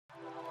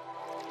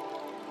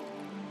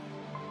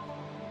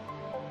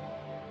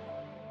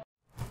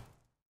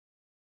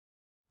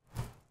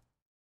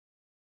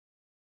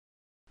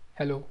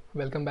Hello,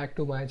 welcome back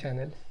to my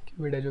channel,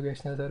 Qubit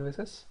Educational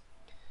Services.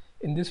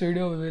 In this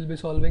video, we will be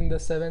solving the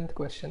 7th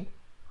question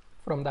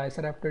from the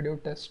IISER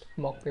Aptitude Test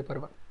mock paper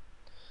 1.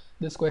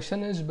 This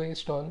question is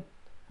based on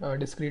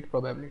discrete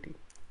probability.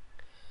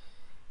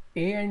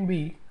 A and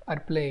B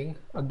are playing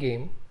a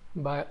game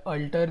by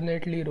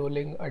alternately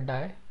rolling a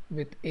die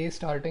with A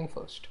starting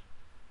first.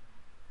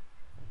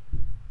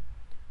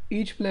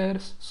 Each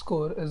player's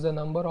score is the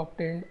number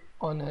obtained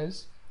on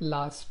his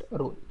last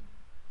roll.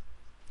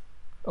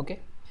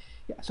 Okay.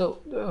 Yeah,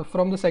 so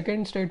from the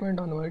second statement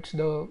onwards,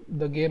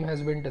 the game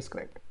has been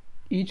described.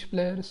 Each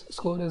player's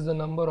score is the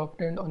number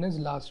obtained on his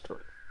last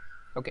roll.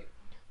 Okay,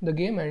 the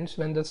game ends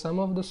when the sum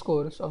of the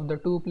scores of the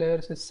two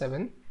players is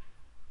 7.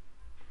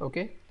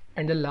 Okay,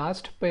 and the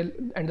last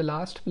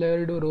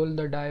player to roll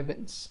the die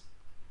wins.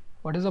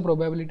 What is the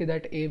probability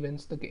that A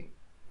wins the game?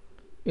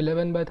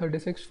 11 by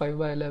 36, 5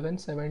 by 11,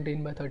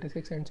 17 by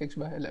 36, and 6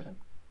 by 11.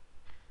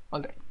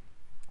 All right.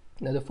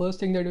 Now the first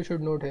thing that you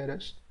should note here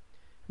is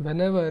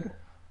whenever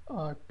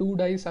two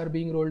dice are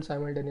being rolled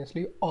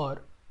simultaneously,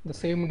 or the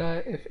same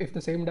die, if the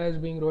same die is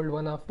being rolled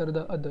one after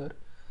the other,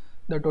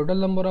 the total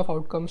number of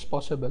outcomes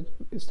possible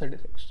is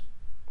 36,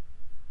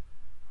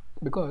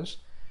 because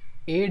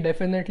A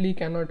definitely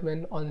cannot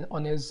win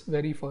on his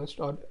very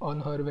first or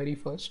on her very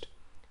first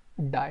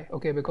die.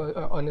 Okay, because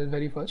on his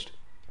very first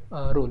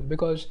roll,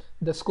 because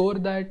the score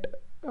that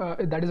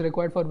is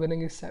required for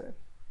winning is 7.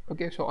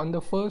 Okay, so on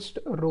the first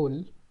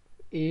roll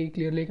A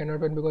clearly cannot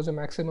win because the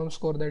maximum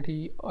score that he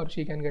or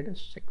she can get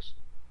is 6.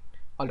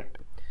 Alright,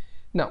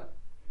 now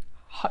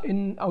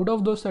out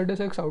of those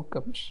 36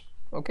 outcomes,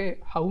 okay,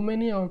 how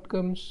many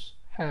outcomes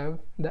have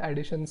the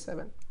addition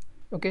 7?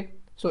 Okay,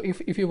 so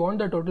if you want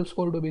the total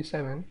score to be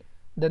 7,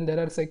 then there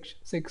are six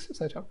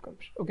such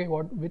outcomes. Okay,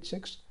 which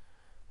 6?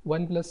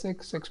 1 plus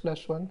 6, 6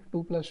 plus 1,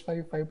 2 plus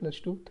 5, 5 plus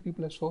 2, 3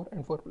 plus 4,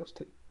 and 4 plus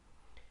 3.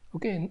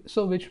 Okay,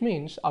 so which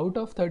means out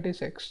of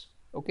 36,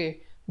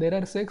 okay, there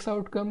are 6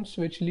 outcomes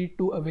which lead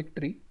to a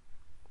victory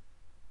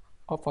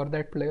for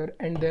that player,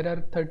 and there are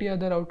 30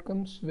 other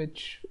outcomes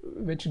which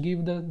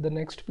give the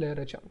next player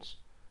a chance.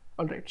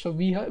 All right, so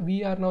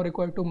we are now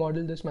required to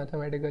model this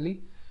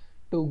mathematically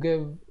to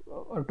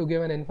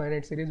give an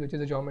infinite series, which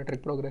is a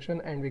geometric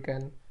progression, and we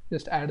can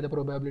just add the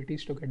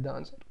probabilities to get the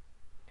answer.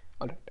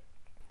 All right.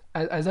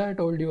 As I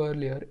told you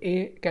earlier,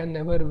 A can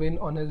never win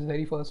on his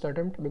very first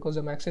attempt because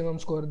the maximum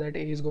score that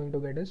A is going to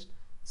get is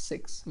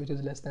 6, which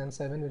is less than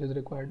 7, which is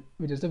required,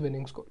 which is the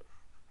winning score.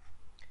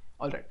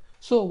 Alright,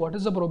 so what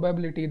is the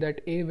probability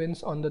that A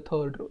wins on the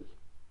third roll?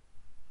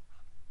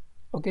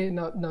 Okay,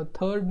 now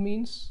third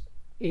means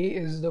A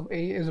is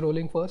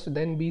rolling first,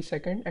 then B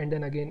second, and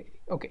then again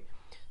A. Okay,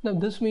 now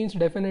this means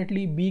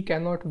definitely B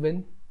cannot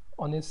win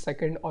on his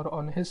second or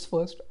on his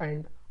first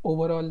and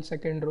overall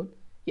second roll.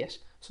 Yes,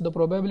 so the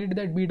probability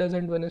that B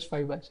doesn't win is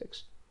 5 by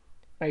 6,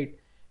 right?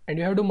 And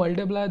you have to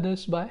multiply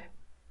this by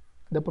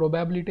the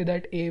probability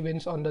that A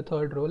wins on the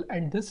third roll,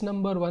 and this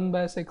number 1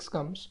 by 6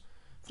 comes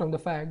from the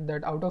fact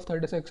that out of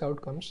 36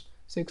 outcomes,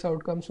 6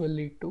 outcomes will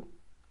lead to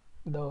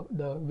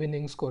the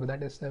winning score,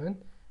 that is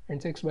 7, and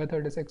 6 by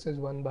 36 is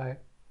 1 by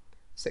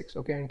 6.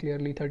 Okay, and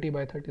clearly 30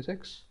 by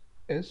 36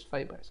 is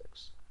 5 by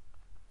 6.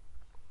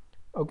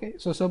 Okay,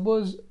 so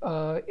suppose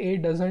A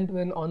doesn't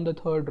win on the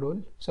third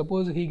roll.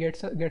 Suppose he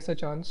gets a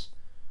chance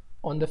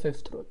on the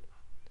fifth roll.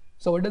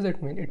 So what does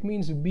it mean? It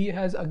means B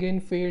has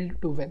again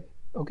failed to win.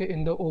 Okay,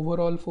 in the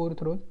overall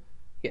fourth roll.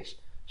 Yes,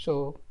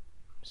 so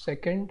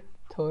second,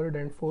 third,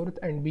 and fourth,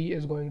 and B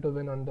is going to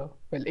win on the,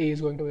 well, A is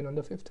going to win on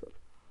the fifth roll,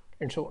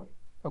 and so on.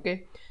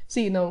 Okay,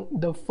 see, now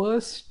the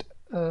first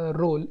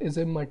roll is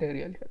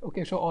immaterial here.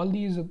 Okay, so all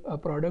these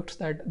products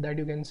that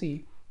you can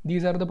see,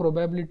 these are the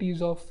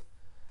probabilities of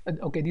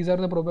okay, these are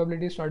the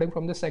probabilities starting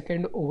from the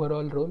second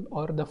overall roll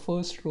or the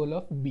first roll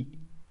of B.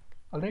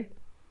 All right,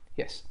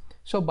 yes.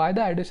 So by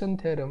the addition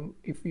theorem,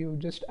 if you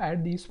just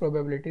add these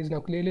probabilities,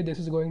 now clearly this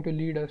is going to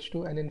lead us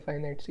to an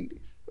infinite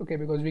series. Okay,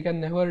 because we can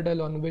never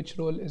tell on which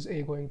roll is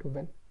A going to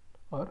win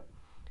or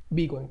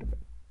B going to win.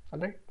 All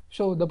right,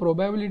 so the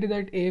probability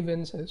that A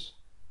wins is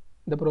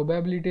the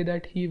probability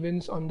that he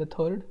wins on the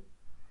third,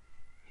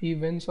 he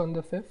wins on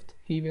the fifth,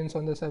 he wins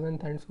on the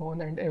seventh, and so on.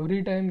 And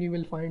every time you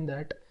will find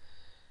that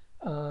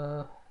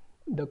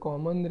the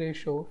common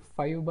ratio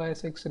 5 by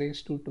 6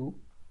 raised to 2.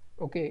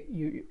 Okay,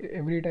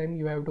 every time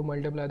you have to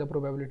multiply the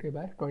probability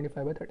by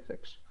 25 by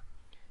 36.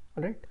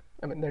 All right,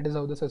 I mean, that is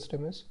how the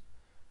system has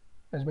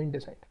been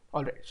designed.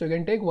 All right, so you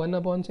can take 1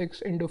 upon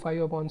 6 into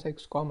 5 upon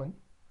 6 common,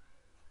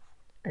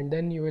 and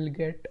then you will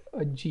get a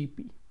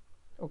GP.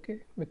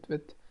 Okay, with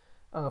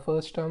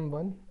first term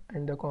 1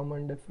 and the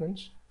common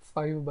difference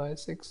 5 by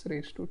 6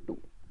 raised to 2.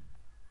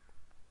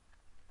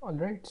 All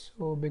right,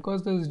 so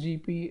because this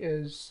GP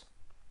is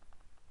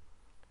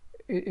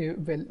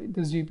well,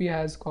 this GP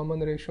has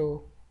common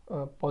ratio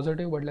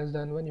positive but less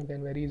than 1, you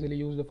can very easily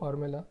use the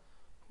formula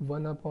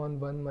 1 upon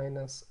 1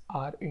 minus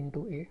R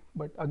into A.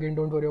 But again,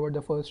 don't worry about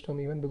the first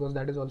term even, because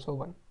that is also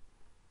 1.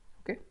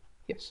 Okay,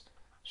 yes.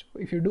 So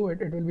if you do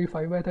it, it will be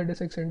 5 by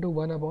 36 into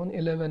 1 upon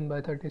 11 by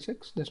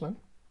 36, this one.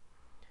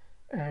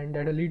 and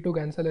that will lead to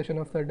cancellation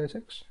of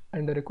 36,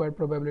 and the required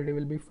probability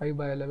will be 5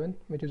 by 11,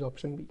 which is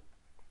option B,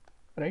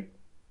 right?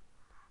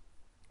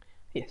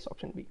 Yes,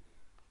 option B.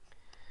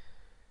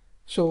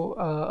 So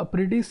a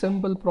pretty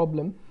simple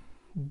problem,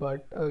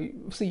 but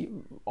see,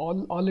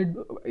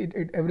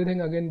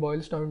 everything again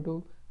boils down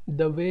to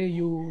the way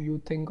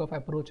you think of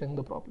approaching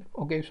the problem.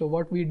 Okay, so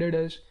what we did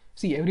is,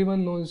 see,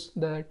 everyone knows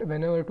that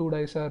whenever two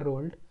dice are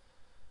rolled,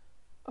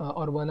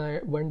 or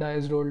one die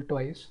is rolled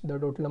twice, the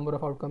total number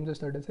of outcomes is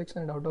 36,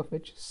 and out of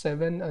which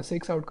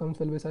 6 outcomes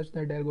will be such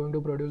that they are going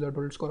to produce a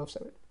total score of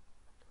 7.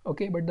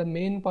 Okay, but the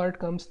main part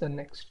comes the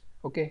next.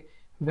 Okay,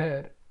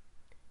 where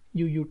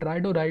you try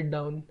to write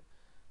down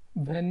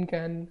when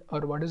can,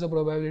 or what is the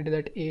probability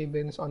that A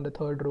wins on the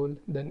third roll,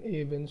 then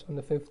A wins on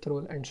the fifth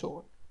roll, and so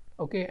on.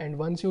 Okay, and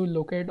once you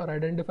locate or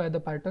identify the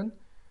pattern,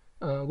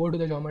 go to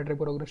the geometric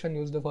progression,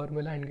 use the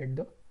formula, and get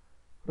the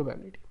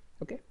probability.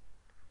 Okay,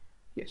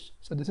 yes,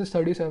 so this is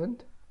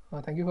 37th.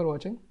 Thank you for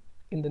watching.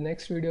 In the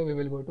next video we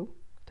will go to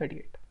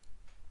 38.